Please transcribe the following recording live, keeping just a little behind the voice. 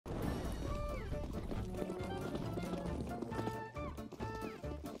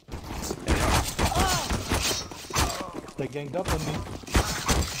They ganged up on me.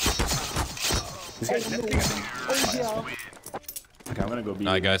 This guy's lifting, I think. Oh, yeah. Okay, I'm gonna go B.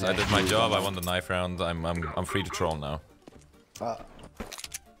 Alright guys, I did my job. I won the knife round. I'm free to troll now.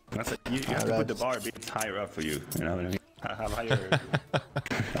 That's you have to put the bar a bit higher up for you. You know what I mean? Have higher.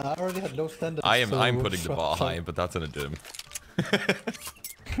 I already had low standards. I'm putting the bar high, but that's in a gym.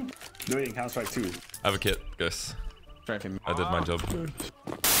 Do it in Counter-Strike 2. I have a kit, guys. I did my job.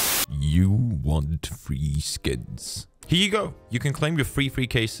 You want free skins? Here you go. You can claim your free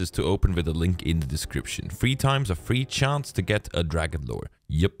cases to open with a link in the description. 3 times a free chance to get a Dragon Lore.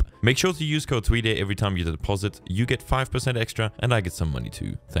 Yep. Make sure to use code Mrtweeday every time you deposit. You get 5% extra and I get some money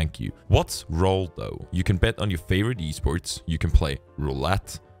too. Thank you. What's roll though? You can bet on your favorite esports. You can play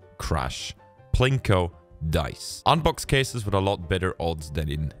roulette, crash, plinko, dice. Unbox cases with a lot better odds than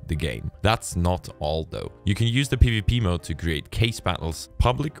in the game. That's not all though. You can use the PvP mode to create case battles,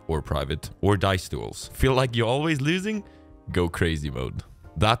 public or private, or dice duels. Feel like you're always losing? Go crazy mode.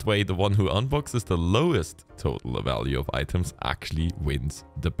 That way the one who unboxes the lowest total value of items actually wins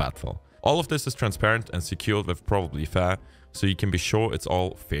the battle. All of this is transparent and secured with probably fair, so you can be sure it's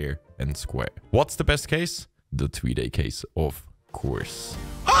all fair and square. What's the best case? The Mrtweeday case, of course.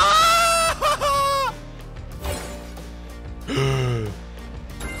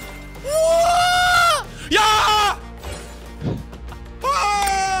 Yeah!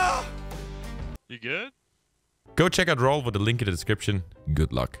 You good? Go check out Roll with the link in the description.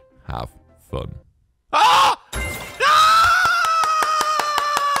 Good luck. Have fun. Ah! Ah!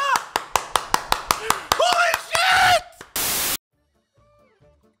 Holy shit!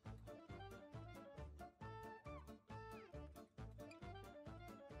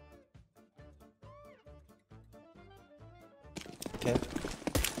 Okay.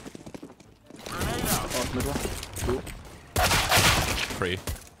 Free.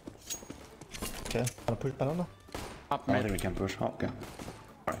 Okay. Wanna push banana? I think we can push. Okay.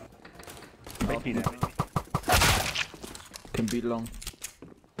 Alright. Can be long.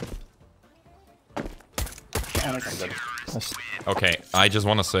 Yeah, that's good. Nice. Okay, I just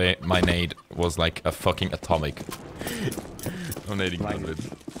want to say my nade was like a fucking atomic. I'm nading grenade.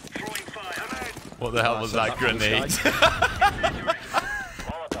 What the hell was that grenade?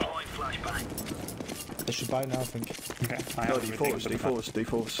 They should buy now, I think. Okay. I No, have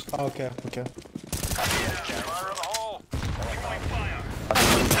D4s. Oh, okay, okay.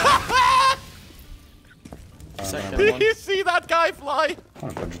 Did you see that guy fly? Oh,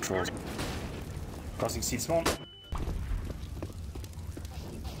 a bunch of trolls. Crossing seat spawn.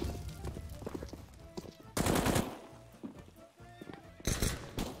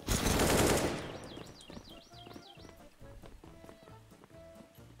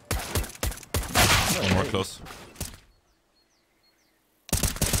 One more close.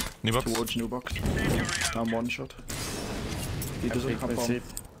 New box. Towards new box. I'm one shot. He doesn't come bomb.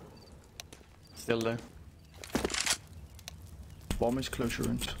 Still there. Bomb is close your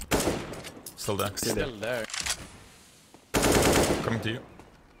range. Still there. Still there. Coming to you.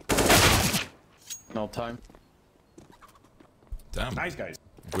 No time. Damn. Nice guys.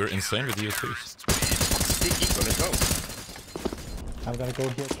 We're insane with USPs. So let's go. I'm gonna go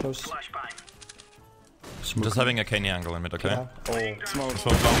here close. Just having a Kenny angle in mid, okay? Yeah. Oh. Smoke.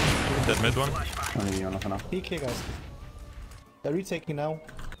 Smoke long. Dead mid one. Only enough enough. PK guys. They're retaking now.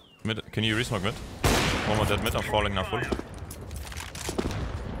 Mid. Can you resmoke mid? One more dead mid. I'm falling now full.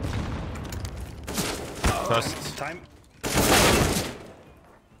 First. Time.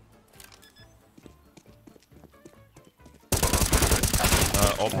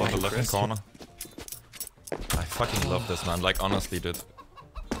 Up on the left corner. I fucking love this, man. Like, honestly, dude.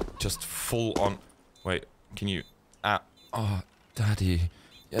 Just full on. Wait, can you. Oh, daddy.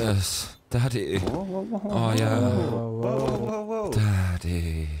 Yes, daddy. Oh, yeah. Whoa.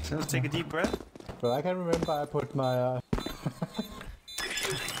 Daddy. So let's take a deep breath. But I can remember I put my.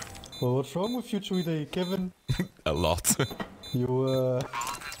 Well, what's wrong with you, Mrtweeday, Kevin? A lot. You're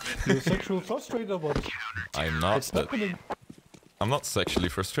sexual frustrated or what? I'm not. What's happening? I'm not sexually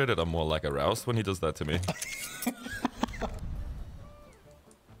frustrated. I'm more like aroused when he does that to me.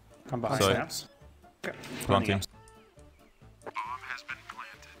 Come behind Sorry. snaps. Okay. Planting.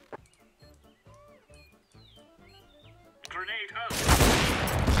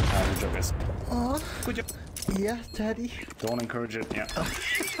 Good job, guys. Good job. Yeah, daddy. Don't encourage it. Yeah.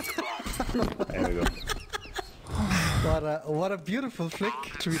 There we go. What a beautiful flick,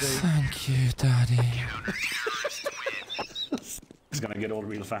 Mrtweeday. Thank you, daddy. It's gonna get old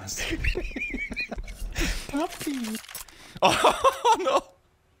real fast. Puppy. Oh no!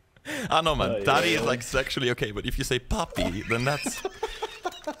 I know, man. Yeah, Daddy yeah. is like sexually okay, but if you say puppy, then that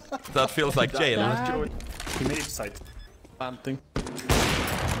feels like jail. He made it sight. Planting.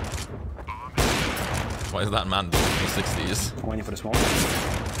 Why is that man doing 360s? Waiting for the smoke.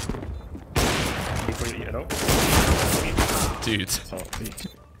 Before you get out. Dude. So,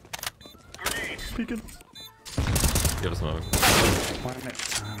 peeking. Give us a moment. 1 minute.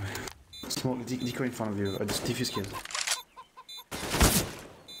 Smoke, decoy in front of you. Just defuse kill.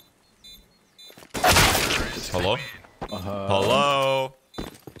 Hello? Hello?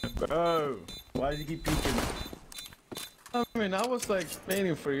 Oh, why did you keep peeking? I mean, I was like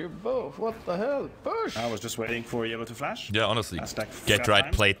waiting for you both. What the hell? Push! I was just waiting for yellow to flash. Yeah, honestly, That's like Get flat Right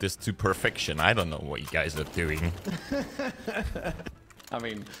time. played this to perfection. I don't know what you guys are doing. I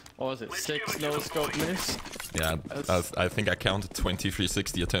mean, what was it? 6 no scope miss? Yeah, I think I counted 20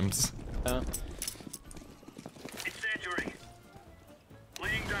 360 attempts.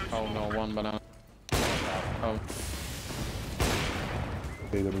 Oh no, 1 banana. Oh.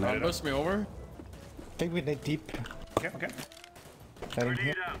 Boost me over. I think we need deep. Okay, okay. Heading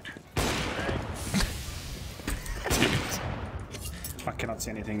here. I cannot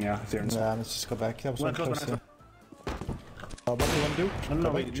see anything, yeah. If they're in smoke. Yeah, let's just go back. That was Well, one close close. banana. What do you want to do? No,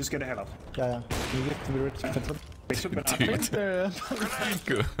 wait, just get the hell out. Yeah. Can you lift me right to defend? They took banana. Dude.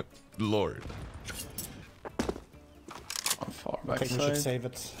 Good lord. I'm far I back think we should side. save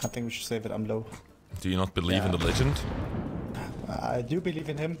it. I think we should save it. I'm low. Do you not believe in Yeah. the legend? I do believe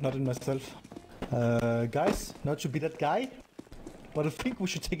in him, not in myself. Guys, not to be that guy, but I think we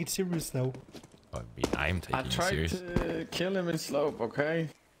should take it serious now. I mean, I'm taking I it tried serious. to kill him in slope, okay?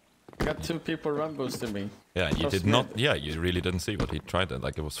 Got 2 people run boosting me. Yeah, you Trust did me. not. Yeah, you really didn't see what he tried.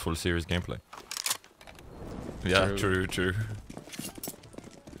 Like it was full serious gameplay. Yeah, true. True.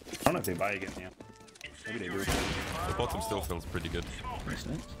 I don't know if they buy again, yeah. Maybe they do. The bottom still feels pretty good.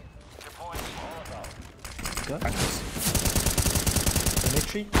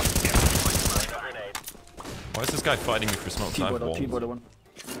 Dimitri? Why is this guy fighting me for smokes? I have T-board, walls. T-board one.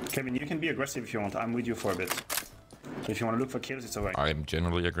 Kevin, you can be aggressive if you want. I'm with you for a bit. So if you want to look for kills, it's alright. I am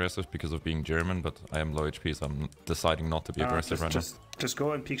generally aggressive because of being German, but I am low HP, so I'm deciding not to be aggressive right just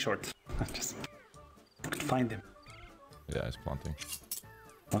go and peek short. Just find him. now. Yeah, he's planting.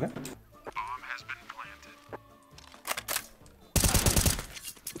 Okay.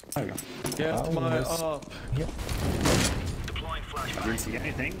 There we go. Get Oh, my nice. up. I didn't see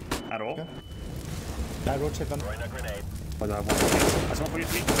anything at all. Okay. I rotate them. But I have one. I saw for you,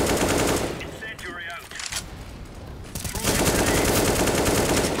 three.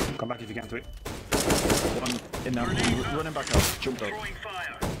 Come back if you can to it. One in now. Running back out. Jumped out.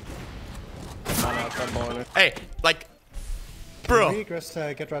 Man outside boiler. Hey, like, Can bro, we just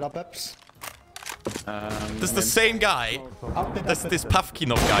get right up, Eps? this is the same guy. Up it, This up this it.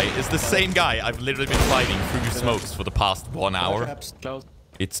 Pavkinov guy is the same guy I've literally been fighting through smokes for the past 1 hour. Eps. Close.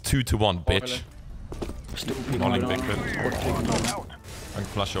 It's 2-1, bitch. Still One in peeking. big pit. I can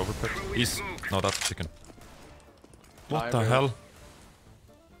flash over pit. He's... No, that's chicken. What the Library. hell?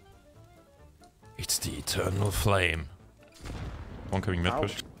 It's the eternal flame. One coming mid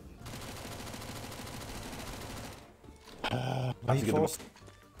push. He forced.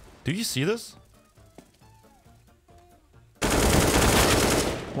 Do you see this?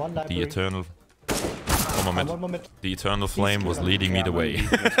 One The library. eternal... One moment. One moment. The eternal flame was leading me the way.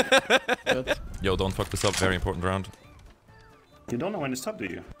 Yo, don't fuck this up. Very important round. You don't know when to stop, do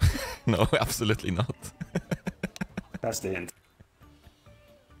you? No, absolutely not. That's the hint.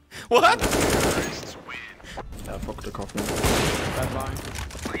 What? Yeah, fuck the coffin. Bad line.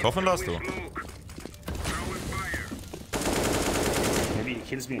 Coffin last though. Maybe he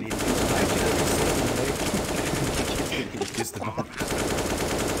kills me and he kills the bomb.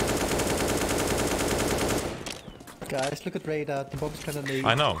 Guys, look at radar. The bomb's kind of late.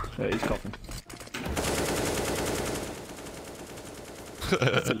 I know. Yeah, he's coughing.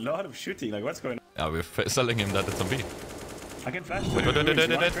 That's a lot of shooting. Like, what's going on? Yeah, we're selling him that it's on B. I can flash. Wait,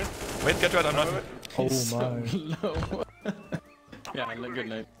 Wait, get right, I'm not... Oh my. Low. Yeah, good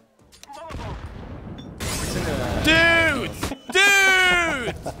night. Dude!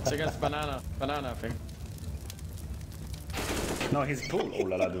 Dude! It's against banana. Banana, I think. No, he's cool. Oh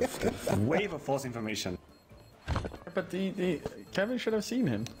la la, the wave of false information. But Kevin should have seen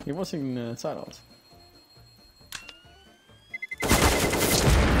him. He was in silence.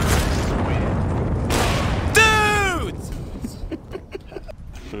 Dude!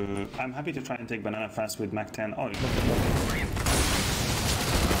 I'm happy to try and take banana fast with Mac 10. Oh,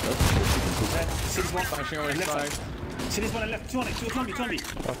 City's one. Flashing over his Left side. side. City's one and left. 220.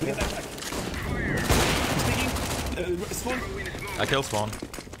 We get that back. He's taking. Spawn. I kill Spawn.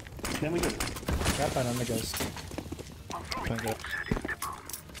 Then we do. Grab banana, guys. Thank you.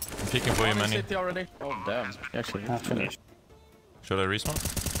 I'm peeking for you, One in Manny. city already. Oh damn. Actually, Half finished. Should I respawn?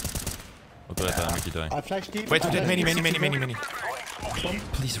 Or do I die, make you die? I flashed deep. Wait, many.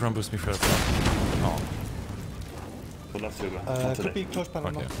 Please run boost me first. Oh, Good luck, Hugo. Not Could today. be close by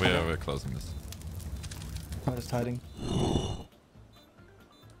okay. We're closing this. I'm just hiding.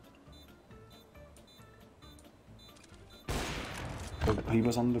 He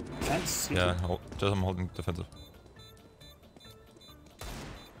was on the fence. Yeah, just I'm holding defensive.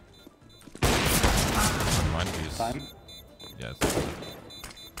 Mind if Time. Yes.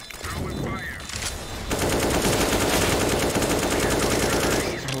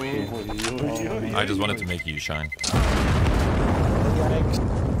 I just wanted to make you shine. Yikes.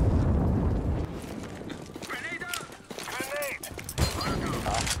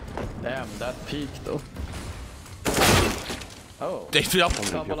 Damn, that peak though. Oh.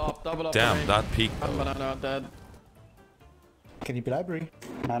 Double Double up. Damn, for me. that peak. I'm banana dead. Can you be library?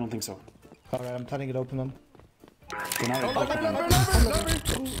 I don't think so. Alright, I'm turning it open then. Can I Library.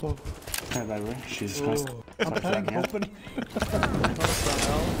 Oh, Yeah, library. Jesus Christ. I'm turning it open.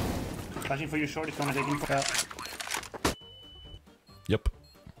 Flashing for you, short. If you want to take info. Yep.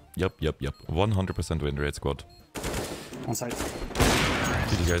 100% win rate squad. On site.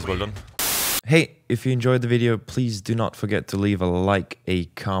 GG guys, well done. Hey, if you enjoyed the video, please do not forget to leave a like, a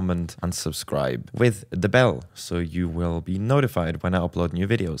comment, and subscribe with the bell so you will be notified when I upload new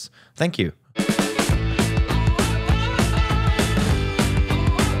videos. Thank you.